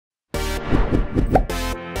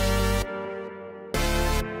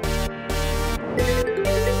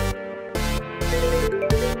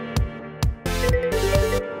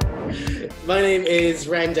My name is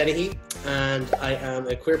Wren Dennehy, and I am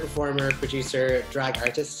a queer performer, producer, drag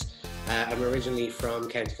artist. I'm originally from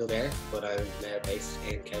County Kildare, but I'm now based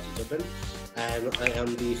in County Dublin. I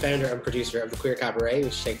am the founder and producer of the Queer Cabaret,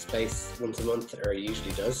 which takes place once a month, or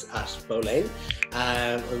usually does, at Bow Lane.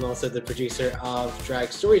 I'm also the producer of Drag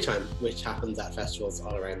Storytime, which happens at festivals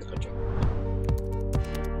all around the country.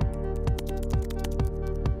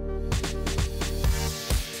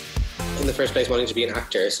 In the first place, wanting to be an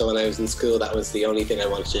actor. So when I was in school, that was the only thing I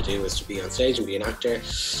wanted to do, was to be on stage and be an actor.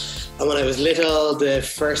 And when I was little, the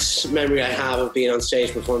first memory I have of being on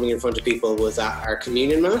stage performing in front of people was at our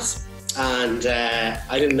communion mass. And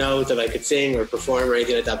I didn't know that I could sing or perform or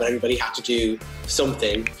anything like that, but everybody had to do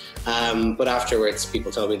something. But afterwards,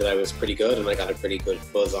 people told me that I was pretty good, and I got a pretty good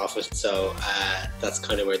buzz off it. So that's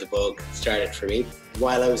kind of where the bug started for me.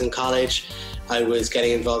 While I was in college, I was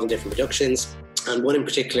getting involved in different productions. And one in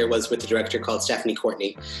particular was with the director called Stephanie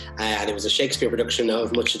Courtney, and it was a Shakespeare production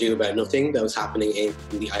of Much Ado About Nothing that was happening in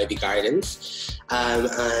the Ivy Gardens.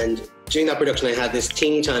 And during that production, I had this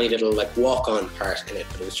teeny tiny little walk-on part in it,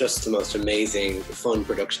 but it was just the most amazing, fun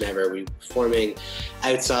production ever. We were performing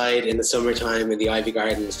outside in the summertime in the Ivy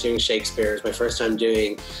Gardens doing Shakespeare. It was my first time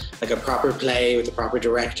doing a proper play with a proper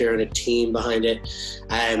director and a team behind it.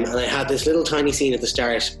 And I had this little tiny scene at the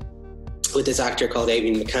start with this actor called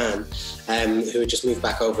Aoibhinn McCann, who had just moved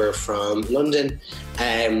back over from London,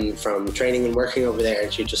 from training and working over there,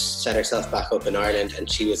 and she just set herself back up in Ireland, and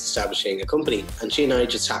she was establishing a company, and she and I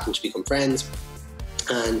just happened to become friends.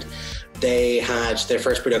 And they had their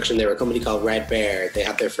first production. They were a company called Red Bear. They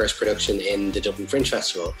had their first production in the Dublin Fringe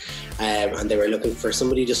Festival, and they were looking for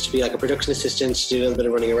somebody just to be a production assistant, to do a little bit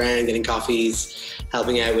of running around, getting coffees,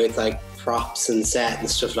 helping out with props and set and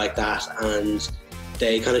stuff like that. And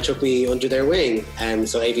they kind of took me under their wing.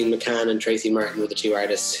 So Aoibhinn McCann and Tracy Martin were the two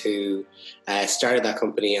artists who started that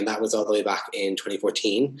company, and that was all the way back in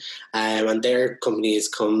 2014. And their company has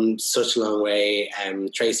come such a long way.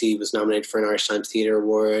 Tracy was nominated for an Irish Times Theatre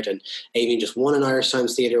Award, and Aoibhinn just won an Irish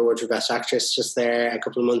Times Theatre Award for Best Actress just there a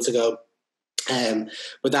couple of months ago.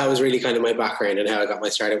 But that was really kind of my background and how I got my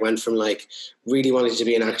start. I went from really wanting to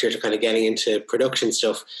be an actor to kind of getting into production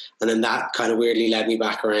stuff, and then that kind of weirdly led me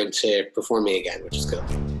back around to performing again, which is cool.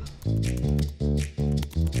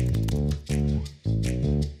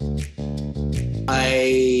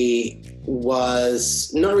 I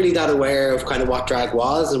was not really that aware of kind of what drag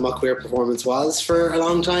was and what queer performance was for a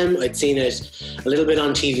long time. I'd seen it a little bit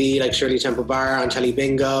on TV, like Shirley Temple Bar on Telly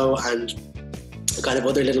Bingo and kind of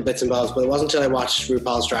other little bits and bobs, but it wasn't until I watched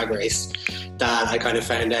RuPaul's Drag Race that I kind of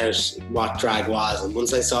found out what drag was. And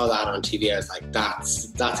once I saw that on TV, I was like,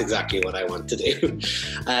 that's exactly what I want to do.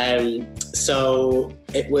 So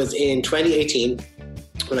it was in 2018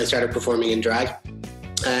 when I started performing in drag.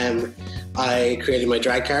 I created my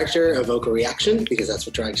drag character, Avoca Reaction, because that's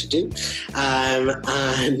what drag should do. And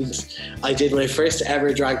I did my first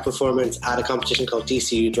ever drag performance at a competition called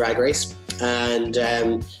DCU Drag Race. And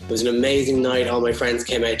it was an amazing night. All my friends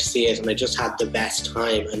came out to see it, and I just had the best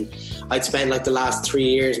time. And I'd spent the last 3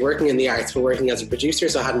 years working in the arts, but working as a producer,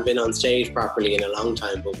 so I hadn't been on stage properly in a long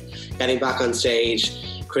time. But getting back on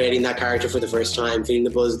stage, creating that character for the first time, feeling the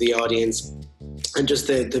buzz of the audience. And just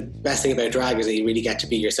the best thing about drag is that you really get to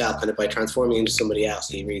be yourself, kind of by transforming into somebody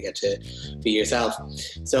else, you really get to be yourself.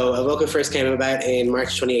 So Avoca first came about in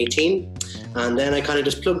March 2018, and then I kind of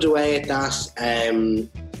just plugged away at that,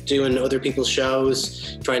 doing other people's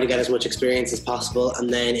shows, trying to get as much experience as possible. And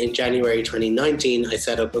then in January 2019, I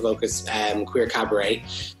set up Avoca's Queer Cabaret.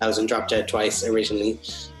 That was in Drop Dead Twice originally.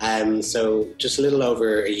 So just a little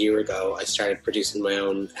over a year ago, I started producing my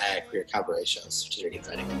own Queer Cabaret shows, which is really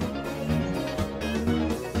exciting.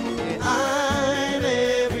 I'm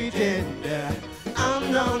every gender,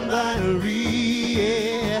 I'm non-binary,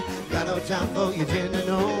 yeah. Got no time for your gender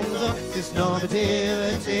norms or this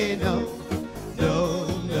normativity, no, no,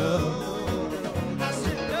 no. I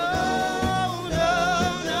said no, no,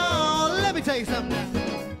 no. Let me tell you something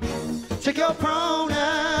now. Check your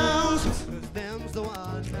pronouns, 'cause them's the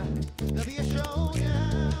ones that'll be a showdown.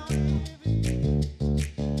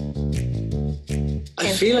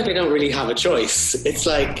 I feel like I don't really have a choice. It's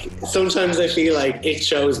sometimes I feel like it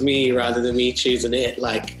chose me rather than me choosing it.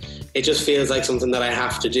 It just feels like something that I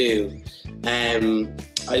have to do.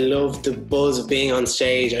 I love the buzz of being on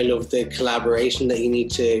stage. I love the collaboration that you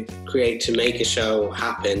need to create to make a show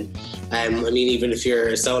happen. I mean, even if you're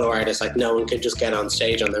a solo artist, like no one can just get on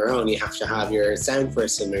stage on their own. You have to have your sound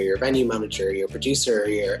person or your venue manager, or your producer, or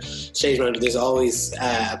your stage manager. There's always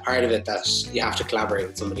a part of it that you have to collaborate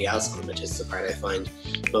with somebody else on, which is the part I find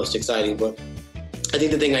most exciting. But I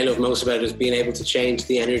think the thing I love most about it is being able to change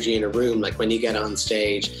the energy in a room. Like when you get on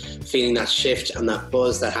stage, feeling that shift and that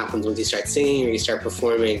buzz that happens when you start singing or you start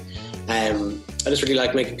performing. I just really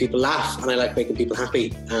like making people laugh, and I like making people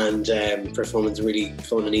happy, and performance is a really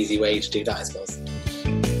fun and easy way to do that, I suppose.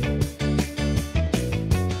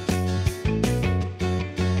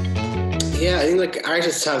 Yeah, I think like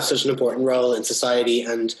artists have such an important role in society,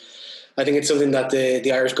 and I think it's something that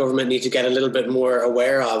the Irish government need to get a little bit more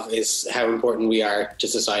aware of, is how important we are to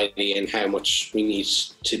society and how much we need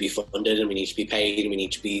to be funded and we need to be paid and we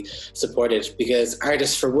need to be supported. Because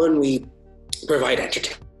artists, for one, we provide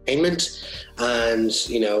entertainment and,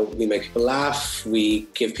 you know, we make people laugh, we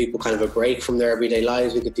give people kind of a break from their everyday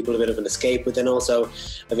lives, we give people a bit of an escape, but then also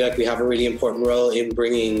I feel like we have a really important role in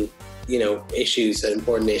bringing, you know, issues and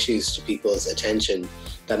important issues to people's attention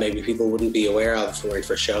that maybe people wouldn't be aware of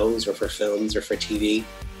for shows or for films or for TV.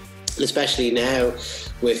 And especially now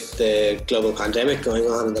with the global pandemic going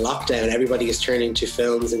on and the lockdown, everybody is turning to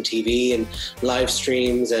films and TV and live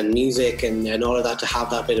streams and music and all of that to have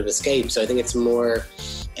that bit of escape. So I think it's more,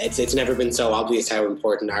 it's never been so obvious how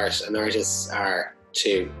important art and artists are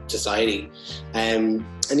to society. And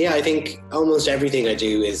yeah, I think almost everything I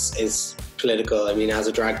do is political. I mean, as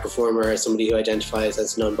a drag performer, as somebody who identifies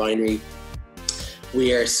as non-binary,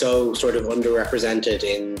 we are so sort of underrepresented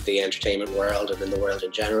in the entertainment world and in the world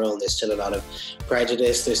in general. And there's still a lot of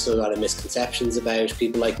prejudice. There's still a lot of misconceptions about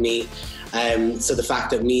people like me. So the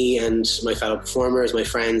fact that me and my fellow performers, my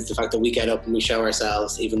friends, the fact that we get up and we show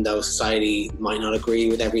ourselves, even though society might not agree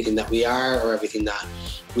with everything that we are or everything that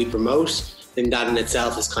we promote, then that in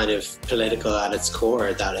itself is kind of political at its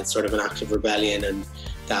core, that it's sort of an act of rebellion and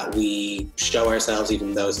that we show ourselves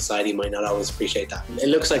even though society might not always appreciate that. It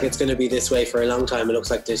looks like it's going to be this way for a long time. It looks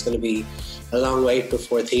like there's going to be a long wait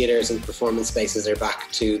before theatres and performance spaces are back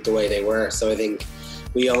to the way they were. So I think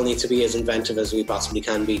we all need to be as inventive as we possibly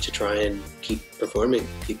can be to try and keep performing,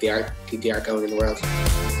 keep the art going in the world.